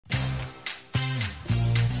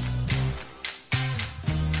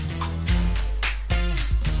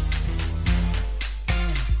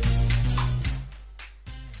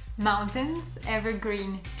Mountains,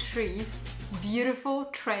 evergreen trees, beautiful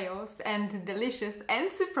trails and delicious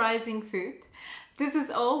and surprising food. This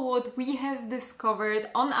is all what we have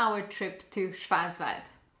discovered on our trip to Schwarzwald.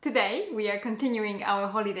 Today we are continuing our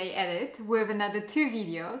holiday edit with another 2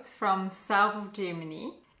 videos from south of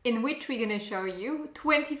Germany, in which we're gonna show you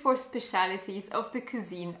 24 specialities of the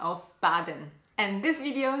cuisine of Baden. And this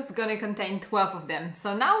video is gonna contain 12 of them.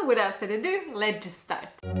 So now, without further ado, let's just start.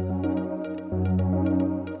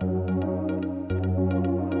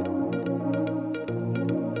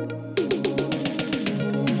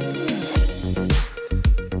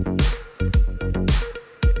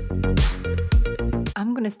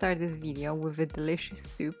 I'm gonna start this video with a delicious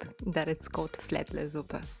soup that is called Flädle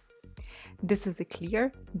soup. This is a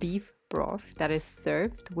clear beef broth that is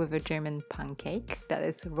served with a German pancake that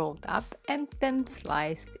is rolled up and then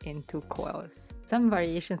sliced into coils. Some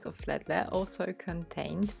variations of Flädle also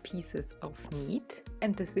contained pieces of meat,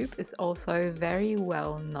 and the soup is also very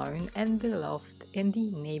well known and beloved in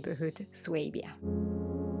the neighborhood Swabia.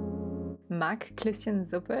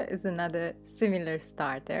 Markklößchensuppe is another similar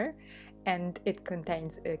starter, and it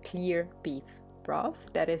contains a clear beef broth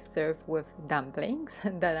that is served with dumplings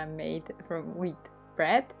that are made from wheat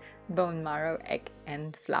bread, bone marrow, egg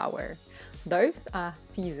and flour. Those are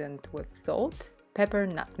seasoned with salt, pepper,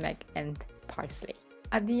 nutmeg and parsley.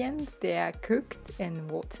 At the end they are cooked in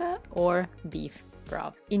water or beef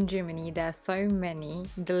broth. In Germany there are so many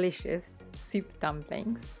delicious soup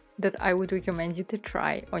dumplings that I would recommend you to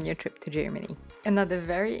try on your trip to Germany. Another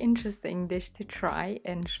very interesting dish to try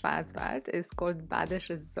in Schwarzwald is called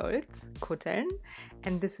Badisches Sulz, Kutteln,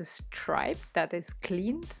 and this is tripe that is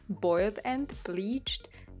cleaned, boiled and bleached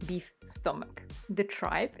beef stomach. The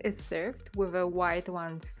tripe is served with a white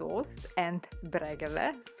wine sauce and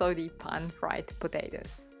Brezel, so the pan-fried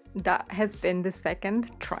potatoes. That has been the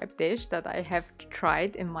second tripe dish that I have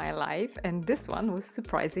tried in my life, and this one was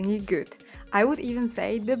surprisingly good. I would even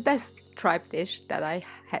say the best tripe dish that I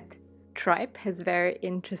had. Tripe has very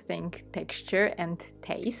interesting texture and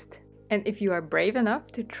taste, and if you are brave enough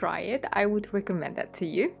to try it, I would recommend that to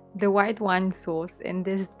you. The white wine sauce in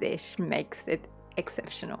this dish makes it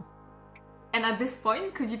exceptional. And at this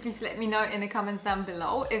point, could you please let me know in the comments down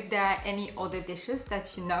below if there are any other dishes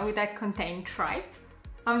that you know that contain tripe?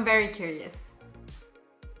 I'm very curious.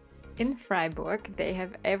 In Freiburg, they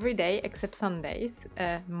have every day except Sundays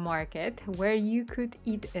a market where you could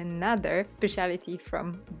eat another specialty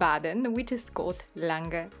from Baden, which is called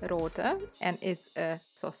Lange Rote, and it's a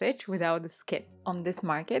sausage without the skin. On this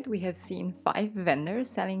market we have seen 5 vendors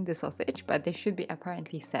selling the sausage, but there should be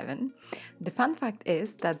apparently 7. The fun fact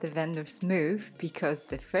is that the vendors move because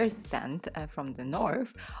the first stand from the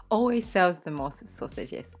north always sells the most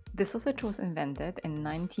sausages. The sausage was invented in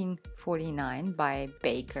 1949 by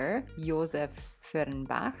baker Josef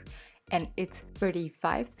Fürnbach, and it's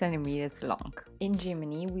 35 centimeters long. In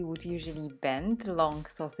Germany we would usually bend long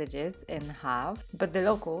sausages in half, but the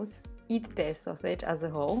locals eat their sausage as a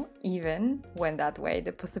whole, even when that way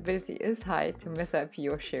the possibility is high to mess up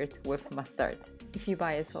your shirt with mustard. If you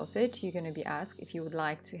buy a sausage, you're gonna be asked if you would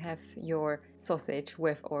like to have your sausage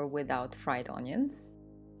with or without fried onions.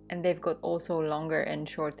 And they've got also longer and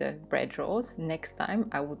shorter bread rolls. Next time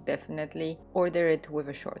I would definitely order it with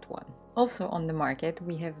a short one. Also on the market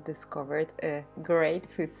we have discovered a great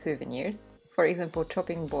food souvenirs. For example,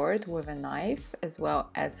 chopping board with a knife, as well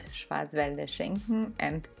as Schwarzwälder Schinken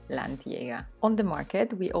and Landjäger. On the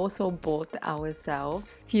market we also bought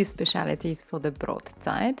ourselves few specialities for the broth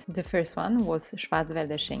side. The first one was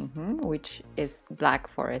Schwarzwälder Schinken, which is Black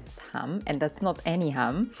Forest ham, and that's not any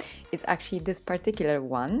ham. It's actually this particular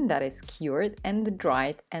one that is cured and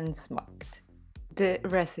dried and smoked. The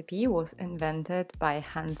recipe was invented by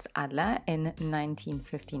Hans Adler in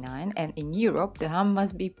 1959, and in Europe the ham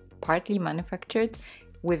must be partly manufactured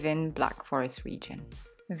within Black Forest region.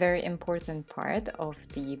 A very important part of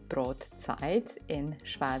the broth side in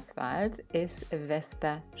Schwarzwald is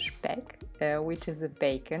Vesper Speck, which is a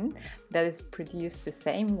bacon that is produced the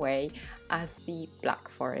same way as the Black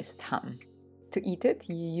Forest ham. To eat it,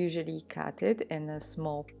 you usually cut it in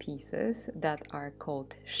small pieces that are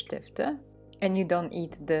called Stifte, and you don't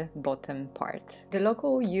eat the bottom part. The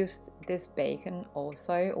local used this bacon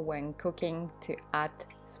also when cooking to add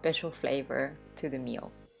special flavor to the meal.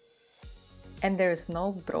 And there is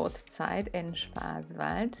no broth side in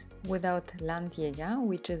Schwarzwald without Landjäger,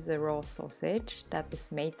 which is a raw sausage that is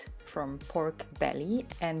made from pork belly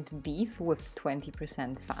and beef with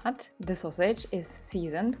 20% fat. The sausage is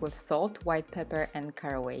seasoned with salt, white pepper and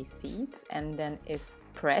caraway seeds, and then is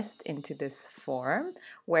pressed into this form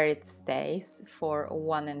where it stays for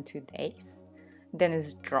 1 and 2 days. then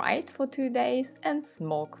is dried for 2 days and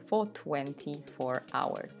smoked for 24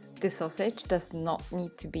 hours. The sausage does not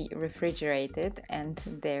need to be refrigerated, and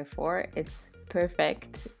therefore it's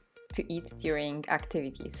perfect to eat during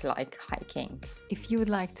activities like hiking. If you would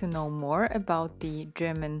like to know more about the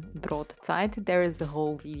German Brotzeit, there is a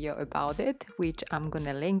whole video about it, which I'm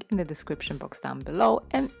gonna link in the description box down below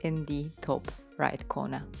and in the top right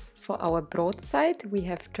corner. For our Brotzeit, we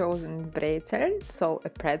have chosen Brezel, so a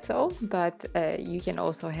pretzel, but you can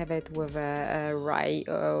also have it with a rye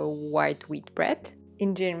white wheat bread.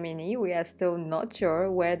 In Germany, we are still not sure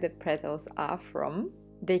where the pretzels are from.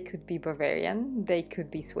 They could be Bavarian, they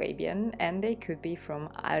could be Swabian, and they could be from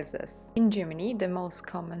Alsace. In Germany, the most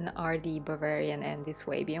common are the Bavarian and the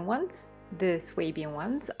Swabian ones. The Swabian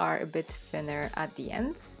ones are a bit thinner at the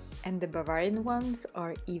ends, and the Bavarian ones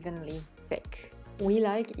are evenly thick. We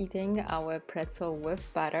like eating our pretzel with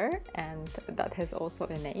butter, and that has also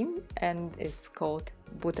a name, and it's called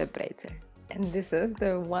Butterbrezel. And this is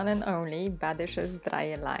the one and only Badisches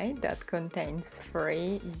Dreierlei that contains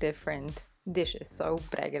 3 different dishes, so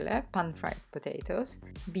Brezel, pan-fried potatoes,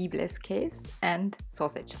 Bibeleskäs and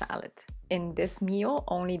sausage salad. In this meal,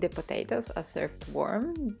 only the potatoes are served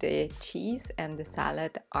warm, the cheese and the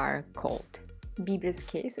salad are cold.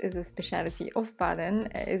 Bibeleskäs is a specialty of Baden.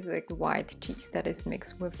 It is a white cheese that is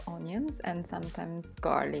mixed with onions and sometimes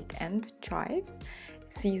garlic and chives,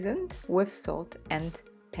 seasoned with salt and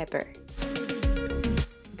pepper.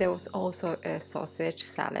 There was also a sausage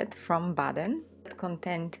salad from Baden that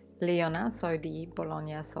contained Leona, so the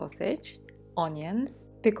Bologna sausage, onions,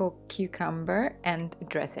 pickled cucumber and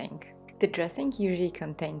dressing. The dressing usually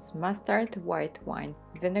contains mustard, white wine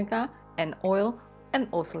vinegar and oil, and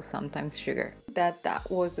also sometimes sugar. That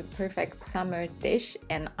was a perfect summer dish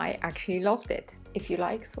and I actually loved it. If you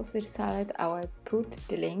like sausage salad, I will put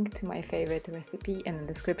the link to my favorite recipe in the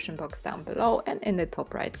description box down below and in the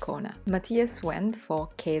top right corner. Matthias went for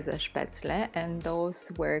Käsespätzle, and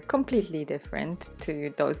those were completely different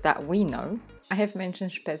to those that we know. I have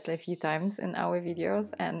mentioned Spätzle a few times in our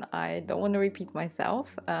videos and I don't want to repeat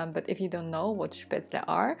myself, but if you don't know what Spätzle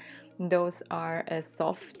are, those are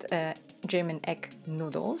soft German egg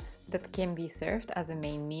noodles that can be served as a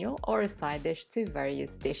main meal or a side dish to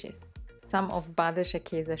various dishes. Some of Badische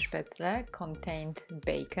Käsespätzle contained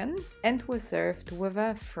bacon and were served with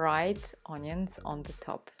fried onions on the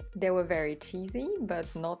top. They were very cheesy, but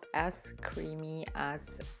not as creamy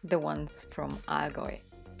as the ones from Allgäu.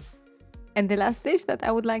 And the last dish that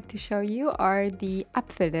I would like to show you are the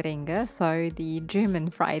Apfelringe, so the German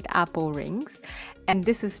fried apple rings. And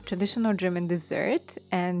this is traditional German dessert,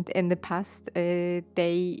 and in the past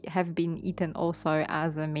they have been eaten also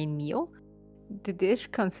as a main meal. The dish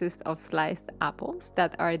consists of sliced apples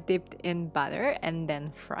that are dipped in butter and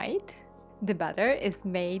then fried. The butter is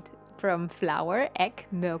made from flour, egg,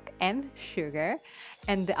 milk and sugar,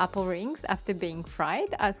 and the apple rings, after being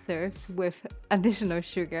fried, are served with additional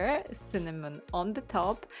sugar, cinnamon on the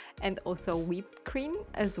top, and also whipped cream,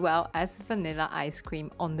 as well as vanilla ice cream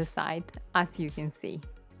on the side, as you can see.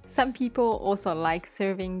 Some people also like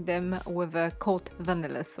serving them with a cold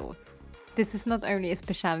vanilla sauce. This is not only a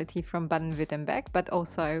specialty from Baden-Württemberg, but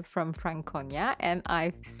also from Franconia, and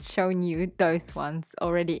I've shown you those ones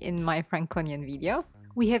already in my Franconian video.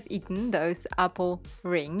 We have eaten those apple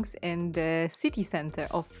rings in the city center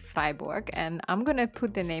of Freiburg, and I'm gonna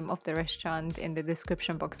put the name of the restaurant in the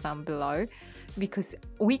description box down below, because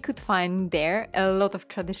we could find there a lot of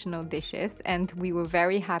traditional dishes and we were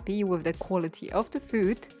very happy with the quality of the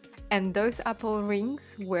food, and those apple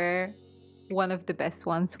rings were one of the best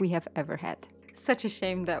ones we have ever had. Such a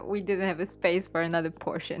shame that we didn't have a space for another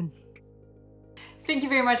portion. Thank you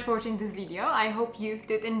very much for watching this video. I hope you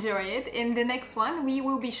did enjoy it. In the next one, we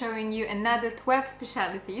will be showing you another 12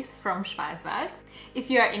 specialties from Schwarzwald.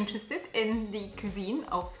 If you are interested in the cuisine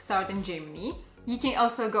of southern Germany, you can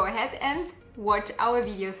also go ahead and watch our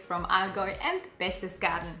videos from Allgäu and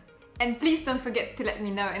Berchtesgaden. And please don't forget to let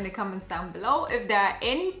me know in the comments down below if there are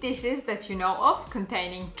any dishes that you know of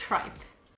containing tripe.